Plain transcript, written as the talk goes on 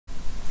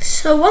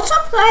So what's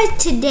up guys,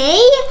 today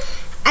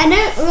I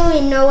don't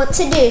really know what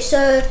to do, so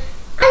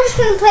I'm just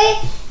going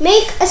to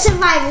make a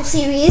survival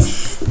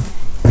series.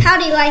 How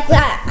do you like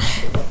that?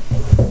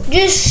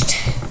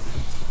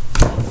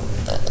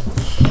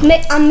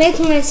 I'm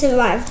making a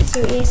survival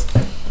series.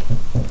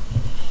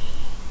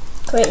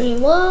 Create new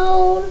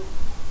world.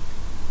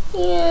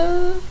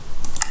 Yeah.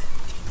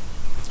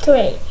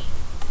 Create.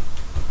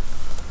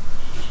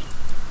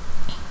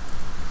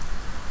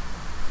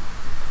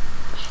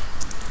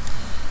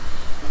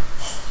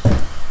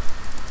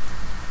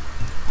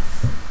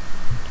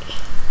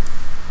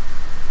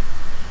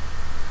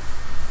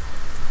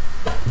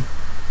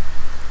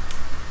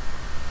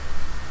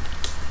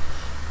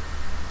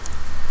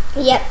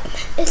 Yep,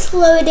 it's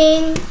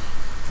loading.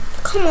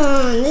 Come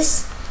on,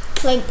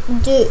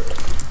 dude.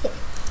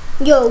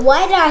 Yo,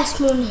 why did I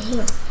spawn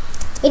here?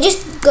 We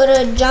just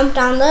gotta jump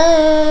down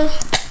the...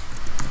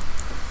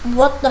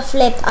 What the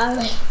flip,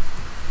 alright.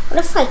 What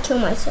if I kill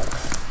myself?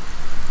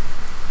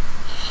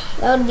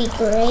 That would be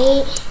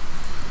great.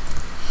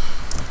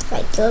 If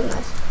I killed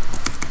myself.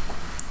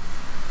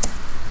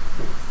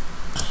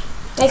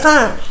 I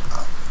can't.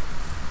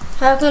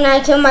 How can I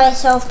kill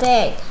myself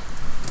big?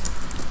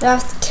 Do I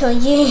have to kill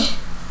you?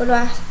 What do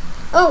I have?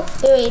 Oh,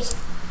 there he is.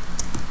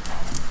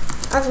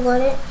 I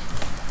forgot it.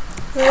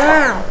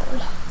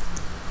 Round.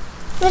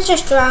 Let's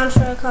just drown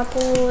for a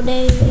couple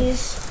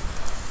days.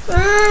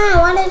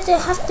 Why does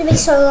it have to be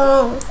so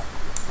long?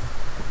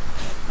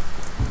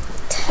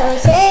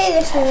 Okay,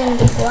 this is gonna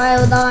be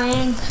while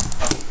dying.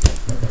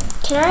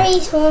 Can I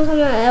respawn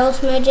somewhere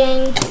else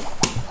merging?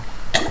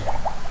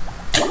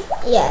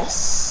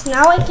 Yes.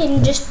 Now I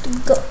can just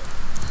go.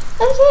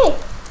 Okay.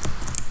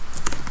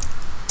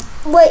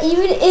 Wait,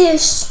 even in a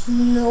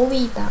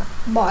snowy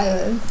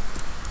biome.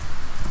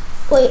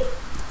 Wait,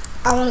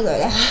 I want to go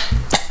there.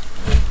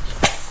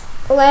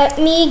 Let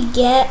me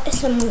get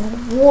some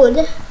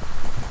wood.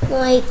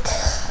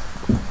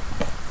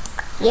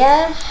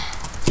 Yeah.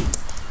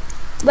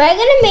 We're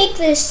gonna make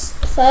this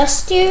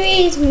first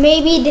series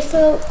maybe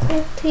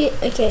difficulty.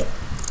 Okay,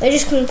 we're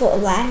just gonna put a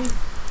line.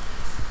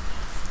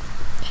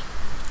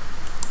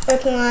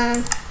 Open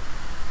line.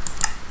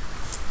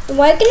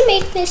 We're gonna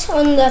make this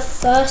on the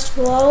first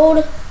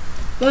world,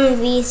 one of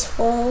these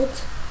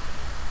worlds.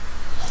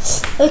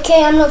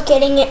 Okay, I'm not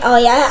getting it. Oh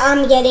yeah,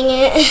 I'm getting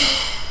it.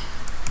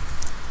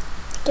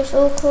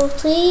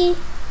 Difficulty.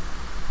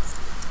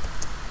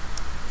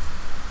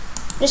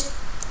 Just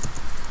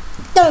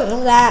don't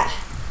do that.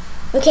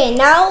 Okay,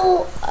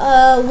 now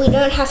we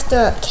don't have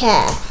to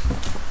care.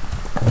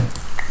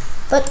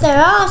 But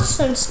there are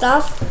some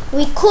stuff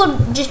we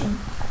could just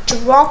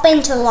drop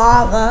into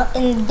lava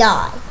and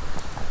die.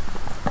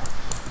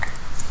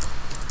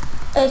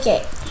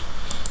 Okay.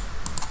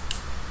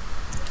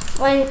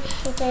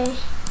 Okay.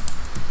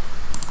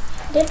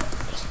 Good.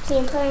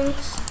 16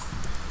 planks.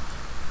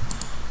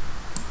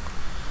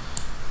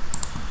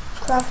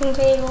 Crafting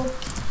table.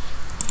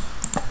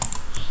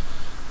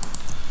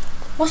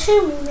 What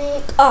should we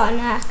make? Oh, an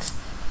axe.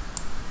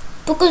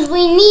 Because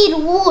we need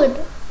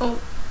wood. Oh.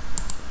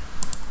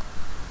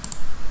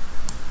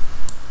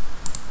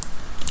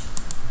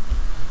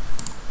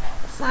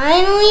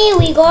 Finally,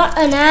 we got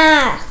an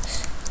axe.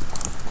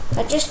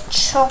 I just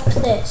chop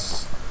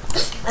this.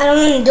 I don't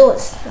want to do it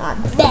with my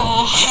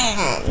bare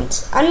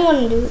hands. I don't want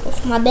to do it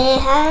with my bare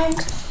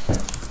hands.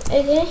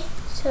 Okay,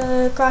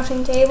 so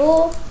crafting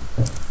table.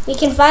 We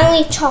can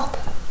finally chop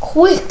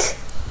quick.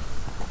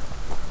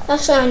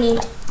 Actually, I need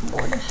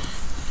wood.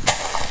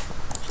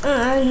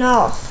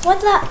 Enough.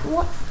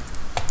 What?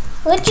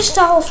 Let's just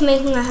start off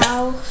making a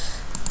house.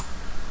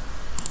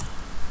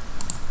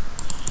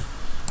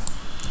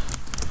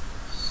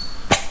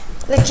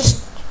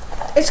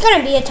 It's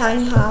gonna be a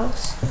tiny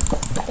house.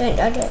 Don't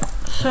judge it.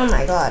 Oh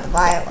my god,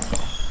 violet.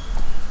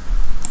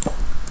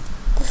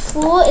 The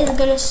floor is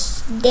gonna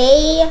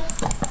stay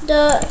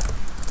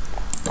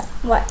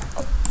what?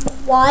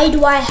 Why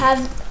do I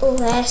have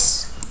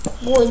less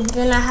wood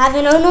than I have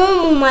in a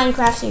normal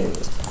Minecraft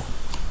series?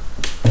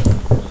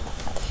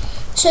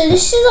 So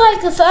this is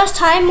like the first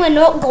time we're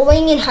not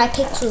going in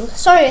Hypixel.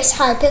 Sorry, it's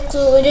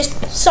Hypixel. We're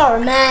just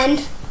sorry,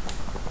 man.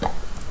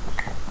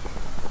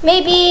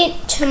 Maybe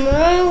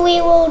tomorrow we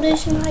will do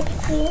some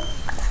Hypixel.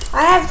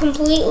 I have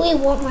completely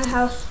what my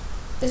house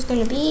is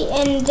going to be,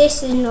 and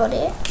this is not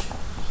it.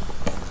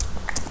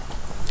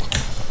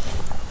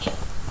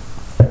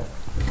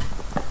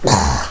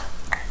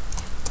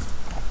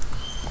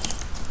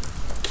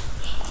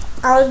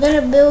 I was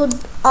going to build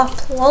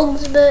up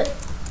logs, but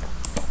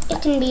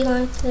it can be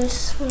like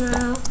this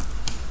now.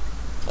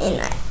 And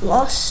I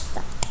lost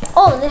that.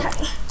 Oh,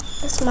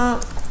 that's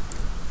smart.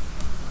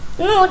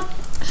 You know what?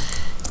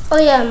 Oh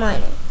yeah,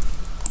 mining.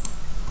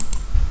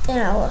 And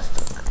I lost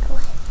it right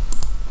away.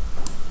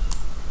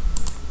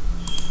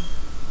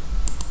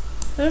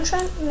 I'm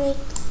trying to make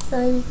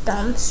those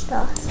dumb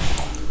stuff.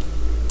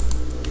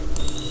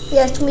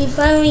 Yes, we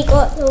finally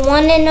got the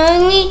one and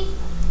only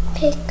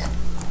pick.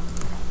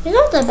 It's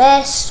not the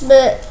best,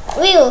 but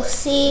we'll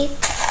see.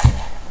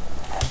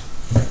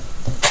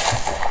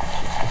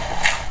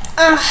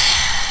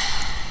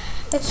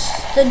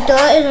 The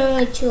dirt is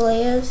only 2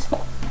 layers.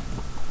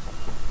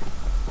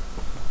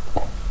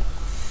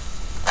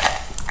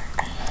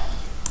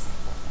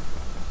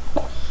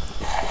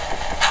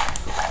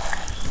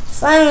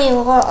 Finally,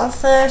 we got our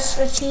first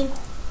routine.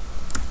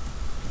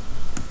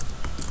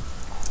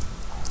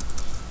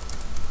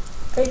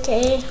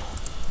 Okay,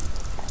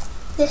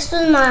 this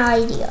was my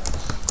idea.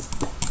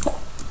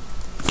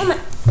 Oh my!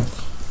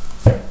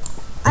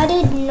 I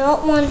did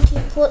not want to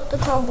put the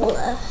cobble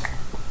there.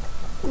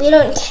 We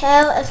don't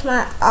care if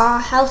our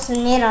house is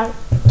made out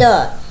of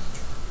dirt.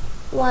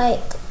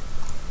 Like,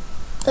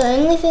 the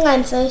only thing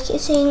I'm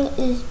focusing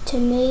is to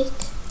make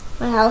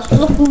my house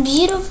look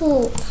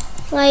beautiful.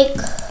 Like,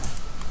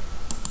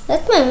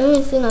 that's my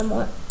only thing I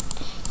want.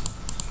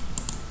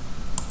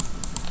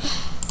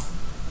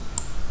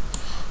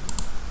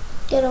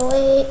 Get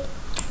away.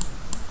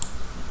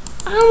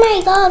 Oh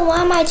my god,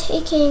 why am I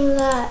taking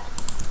that?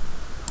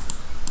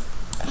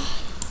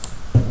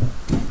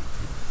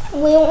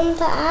 We want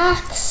the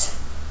axe.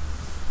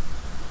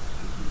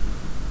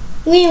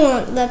 We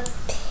want the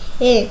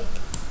pig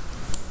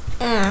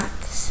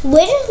axe.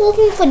 We're just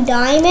looking for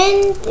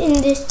diamonds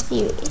in this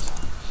series.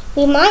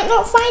 We might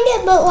not find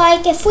it, but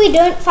like if we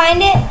don't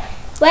find it,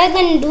 we're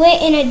gonna do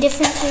it in a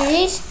different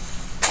series.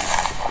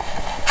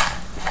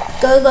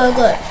 Go, go,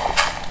 go.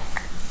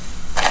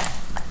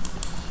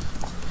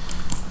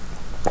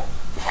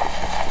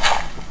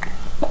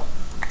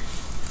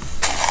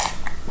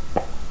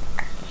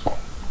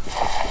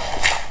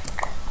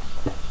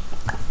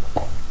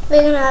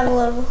 We're gonna have a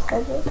lot of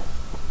trouble.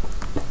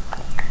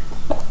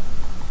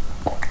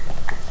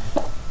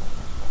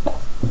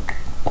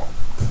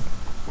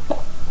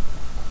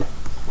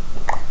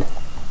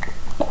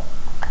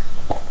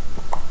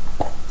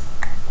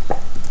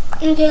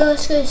 Okay,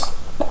 let's go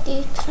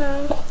deep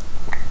down.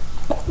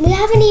 We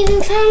haven't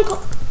even found.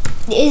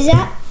 Is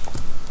that?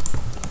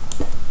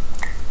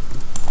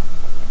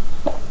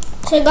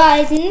 So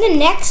guys, in the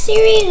next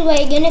series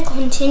we're gonna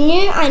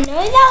continue. I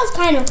know that was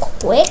kind of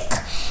quick,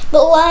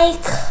 but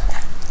like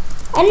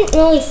I didn't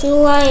really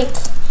feel like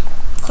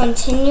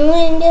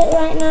continuing it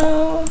right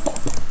now.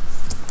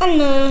 I don't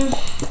know.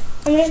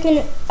 I'm just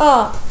gonna.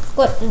 Oh,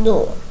 got the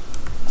door.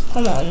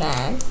 Come on,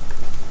 man.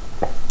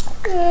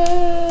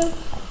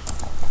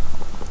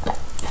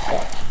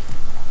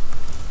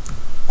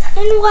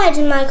 And why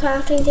does my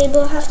crafting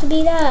table have to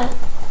be there?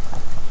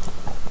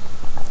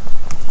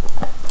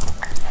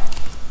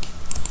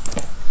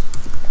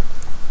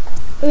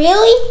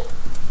 Really?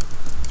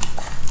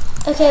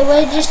 Okay,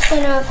 we're just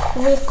gonna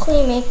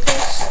quickly make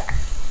this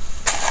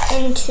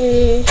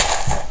into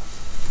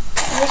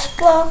this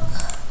block.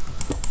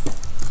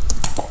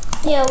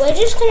 Yeah, we're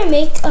just gonna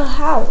make a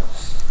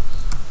house.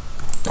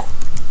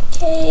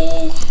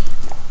 Okay.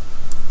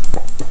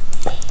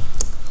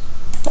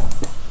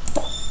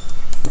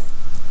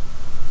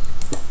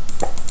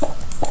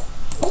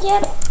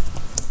 Yep.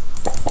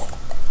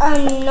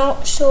 I'm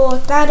not sure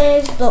what that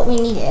is, but we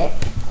need it.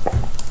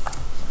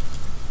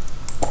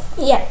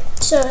 Yep.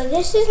 So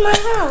this is my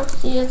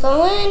house. You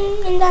go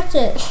in and that's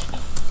it.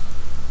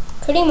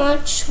 Pretty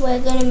much we're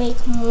gonna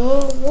make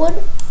more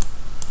wood.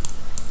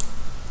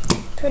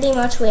 Pretty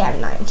much we have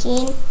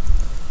 19.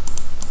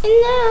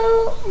 And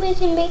now we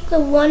can make the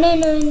one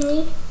and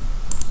only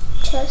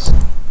chest.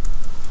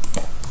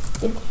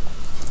 Good.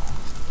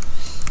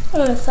 I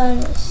want a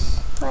furnace.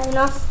 Do I have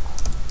enough?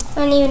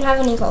 I don't even have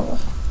any cobble.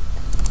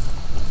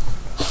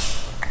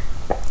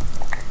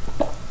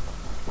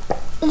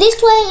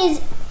 This way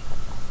is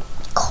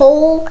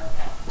coal.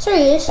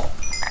 Serious?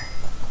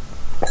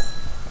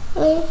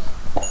 Wait.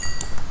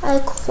 I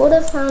could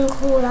have found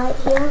coal right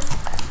here.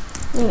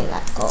 Give me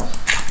that coal.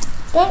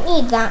 Don't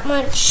need that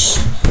much.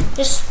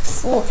 Just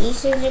 4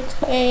 pieces,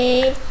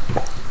 okay.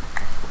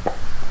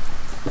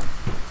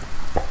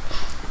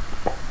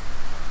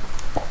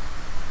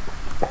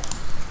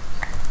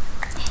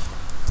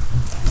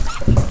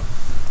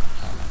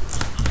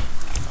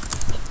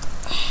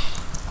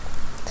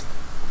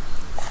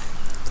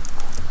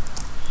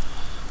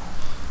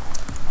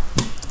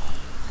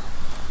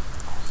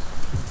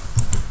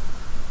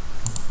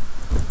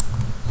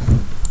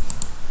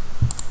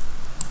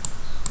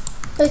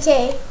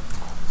 Okay,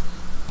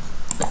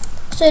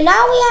 so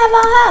now we have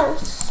our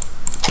house.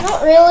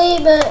 Not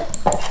really, but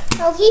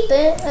I'll keep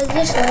it as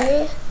this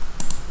way.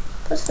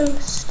 Put some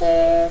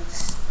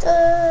sticks,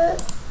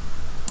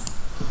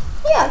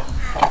 yeah.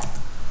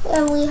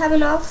 And we have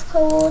enough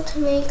coal to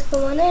make the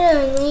one and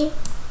only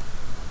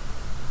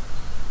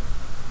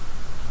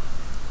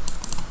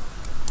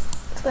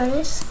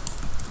furnace.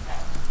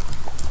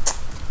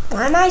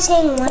 Why am I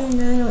saying one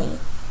and only?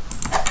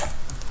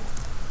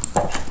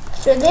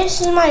 So this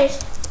is my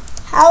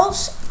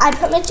house. I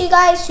promise you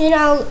guys soon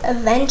I'll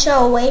venture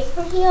away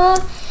from here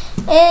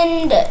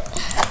and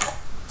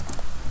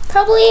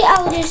probably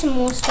I'll do some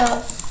more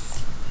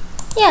stuff.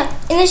 Yeah,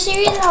 in the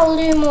series I'll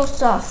do more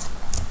stuff.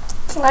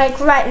 Like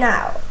right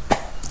now.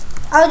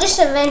 I'll just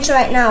adventure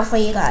right now for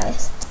you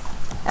guys.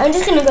 I'm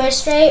just gonna go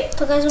straight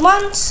because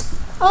once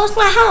I lost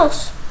my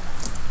house.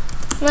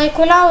 Like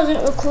when I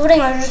wasn't recording,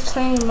 I was just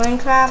playing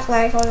Minecraft.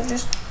 Like I was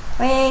just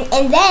playing,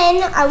 and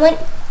then I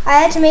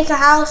had to make a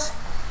house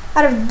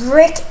out of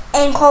brick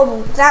and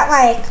cobble. That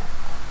like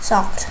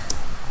sucked.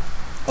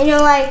 And you're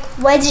like,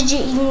 where did you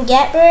even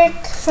get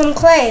brick? From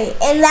clay.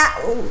 And that,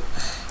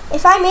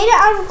 if I made it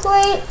out of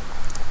clay,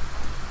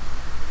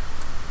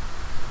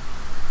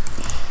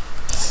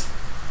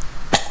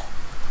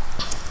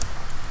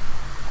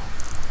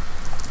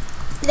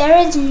 there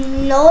is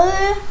no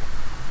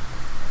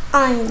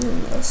iron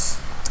in this.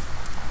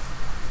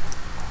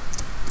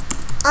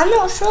 I'm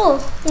not sure.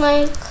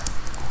 Like,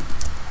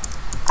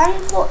 I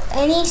didn't put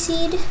any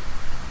seed.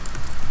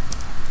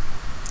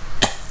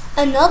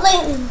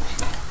 Another.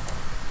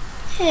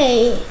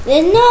 Hey,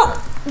 there's not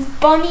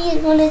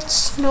bunnies when it's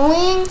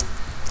snowing.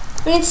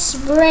 When it's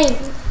spring.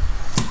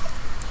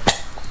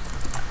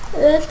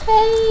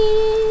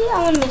 Okay,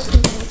 I want to make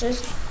some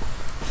pictures.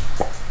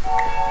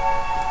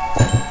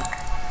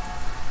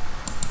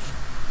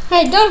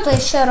 Hey, don't say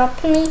shut up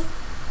to me.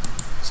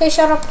 Say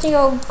shut up to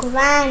your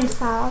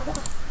grandfather.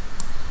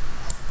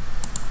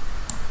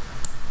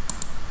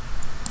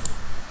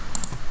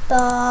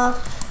 But,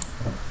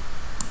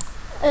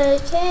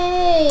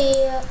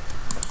 okay.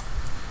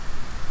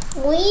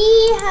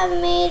 We have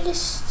made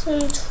some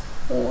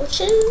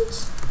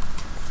torches.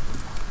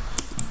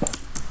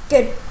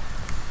 Good.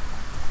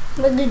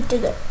 We're good to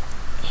go.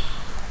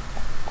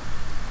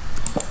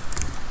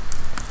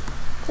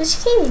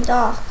 This came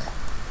dark.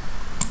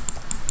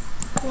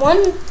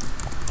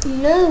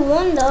 No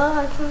wonder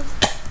I can't.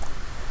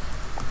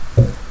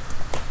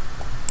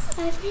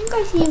 I think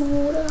I see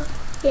water.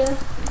 Yeah.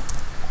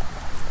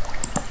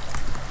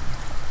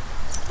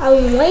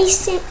 I'm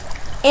wasting,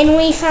 and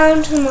we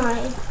found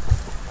mine.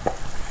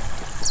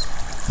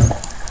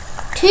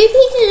 2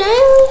 pieces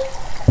only?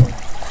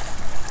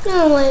 No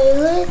way,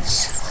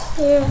 let's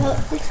clear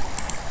out this.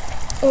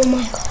 Oh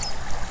my god.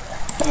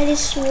 I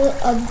just saw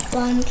a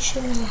bunch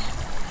of that.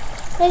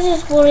 Where's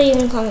this water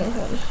even coming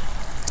from?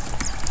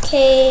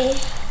 Okay.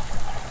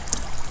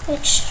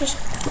 Let's just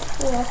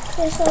block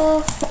this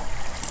off.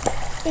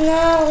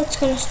 Now it's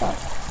gonna stop.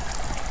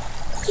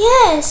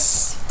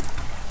 Yes!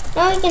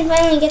 Now we can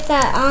finally get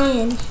that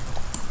iron.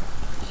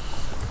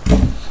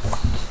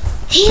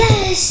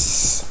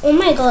 Yes! Oh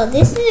my god,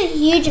 this is a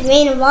huge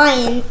vein of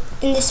iron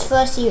in this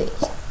first series.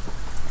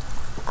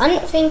 I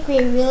don't think we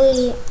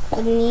really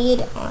would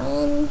need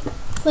iron,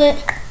 but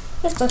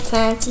this looks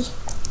fancy.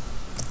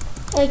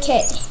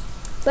 Okay,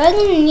 we're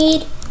gonna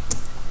need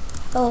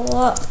a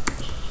lot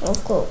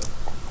of gold.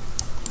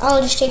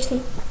 I'll just take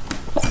some.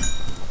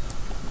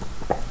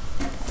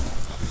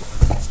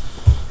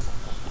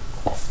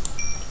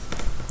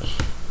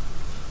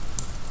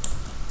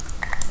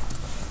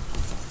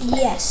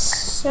 Yes,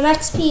 some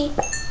XP.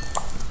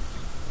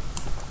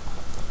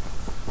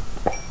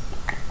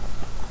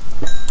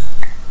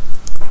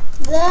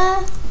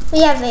 There we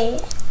have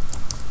it.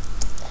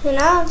 So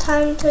now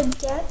time to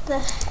get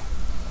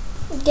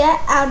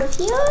out of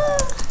here.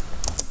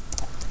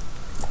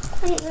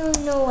 I don't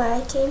really know where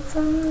I came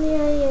from.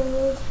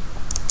 Yeah.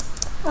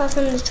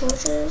 From the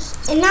torches.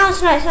 And now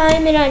it's night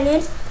time and I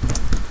know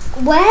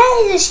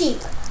where is the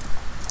sheep?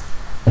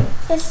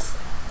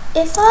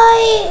 If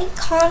I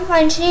can't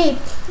find sheep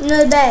in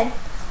the bed,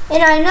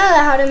 and I know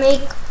how to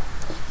make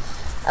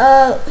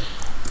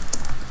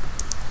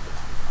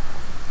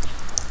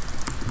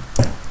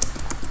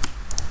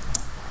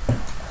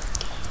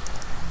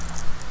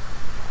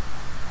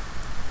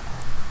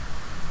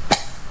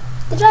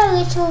did I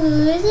literally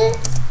lose it?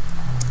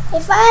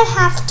 If I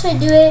have to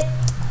do it,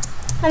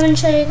 I'm going to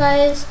show you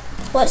guys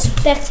what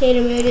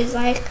spectator mode is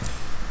like.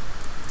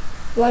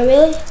 What,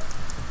 really?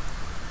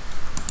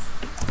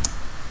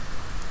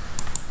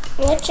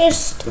 Let's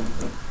just...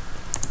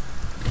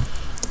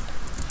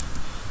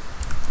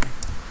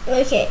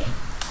 Okay.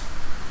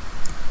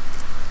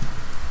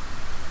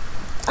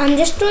 I'm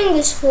just doing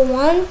this for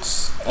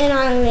once, and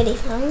I already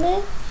found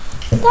it.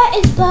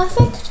 That is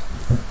perfect.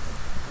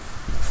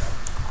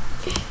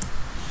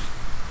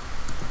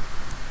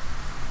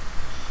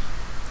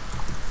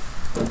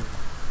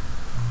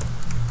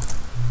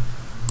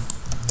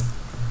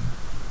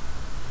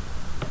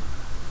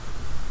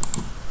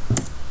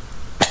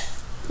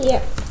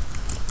 Yeah.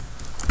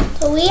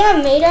 So we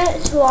have made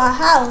it to our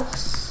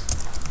house.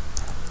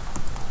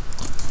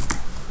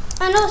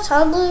 I know it's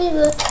ugly,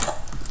 but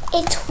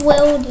it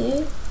will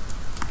do.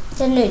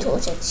 There's no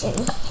torches in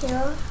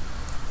here.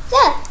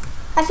 Yeah,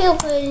 I feel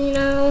good, you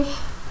know.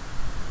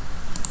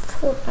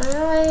 Put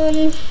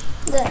iron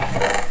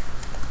there.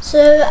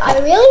 So I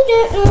really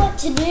don't know what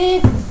to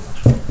do,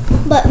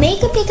 but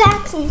make a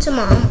pickaxe and some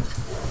armor.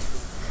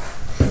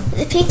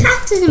 The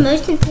pickaxe is the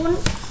most important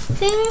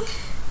thing.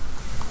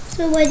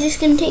 So we're just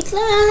gonna take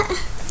that.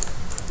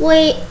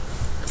 Wait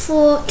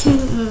for 2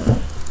 more.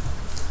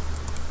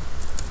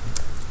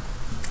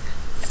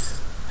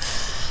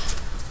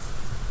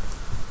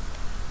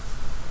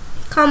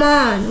 Come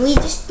on, we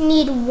just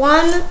need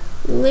 1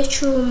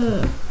 literal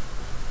more.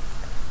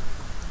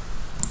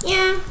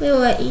 Yeah, we'll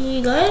let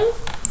you go.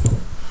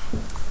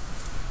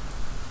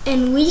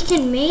 And we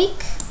can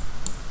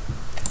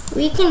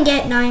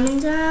get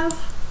diamonds now,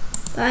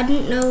 but I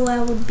didn't know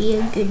where would be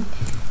a good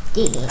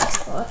digging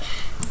spot.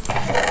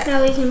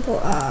 Now we can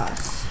put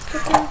ours.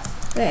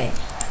 Okay.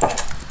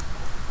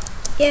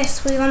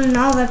 Yes, we got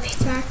another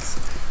pickaxe.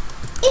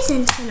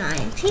 Isn't an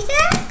iron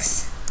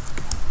pickaxe?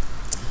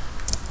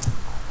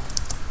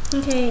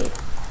 Okay.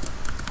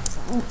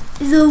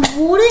 The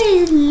water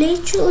is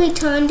literally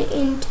turned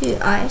into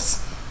ice.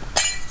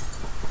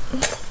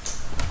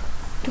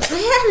 Do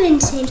I have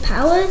insane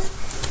powers?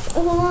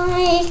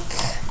 Like,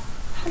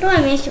 how do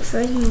I make it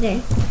frozen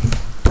then?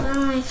 Do I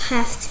like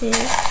have to?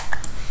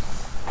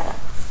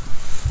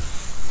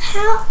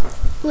 How?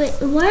 Wait,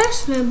 where's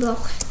snow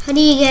block? How do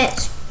you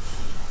get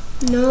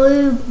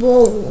no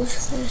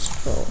balls first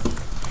of all?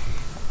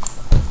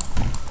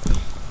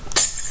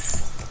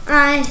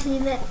 I see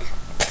that.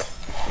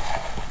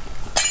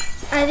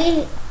 I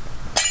think.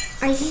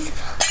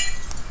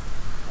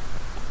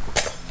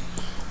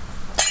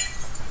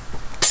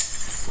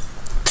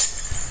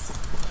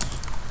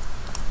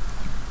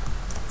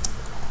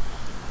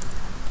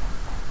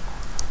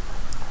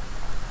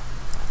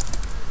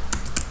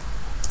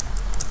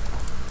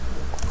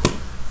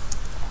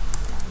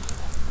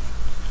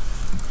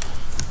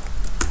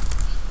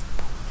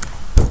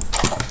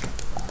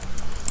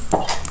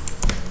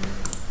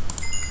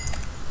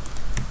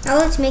 Now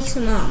let's make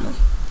some armor.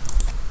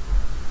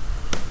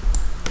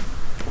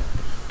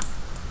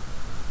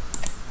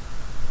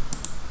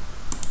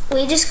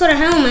 We just got a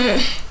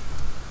helmet.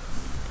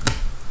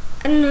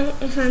 I don't know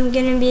if I'm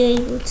gonna be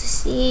able to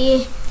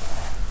see.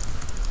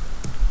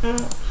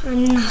 Oh,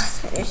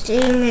 another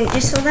achievement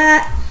just for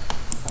that.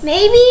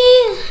 Maybe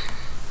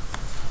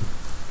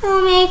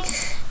I'll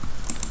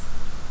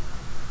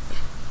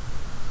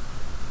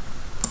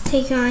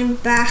take mine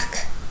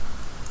back.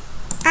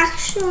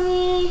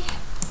 Actually,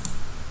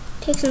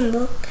 take some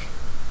book.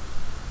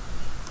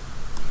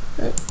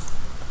 But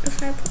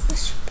if I put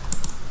this,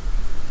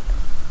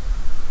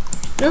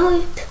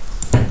 nope.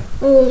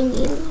 Oh, we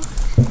need.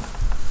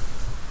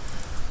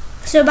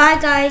 So bye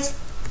guys.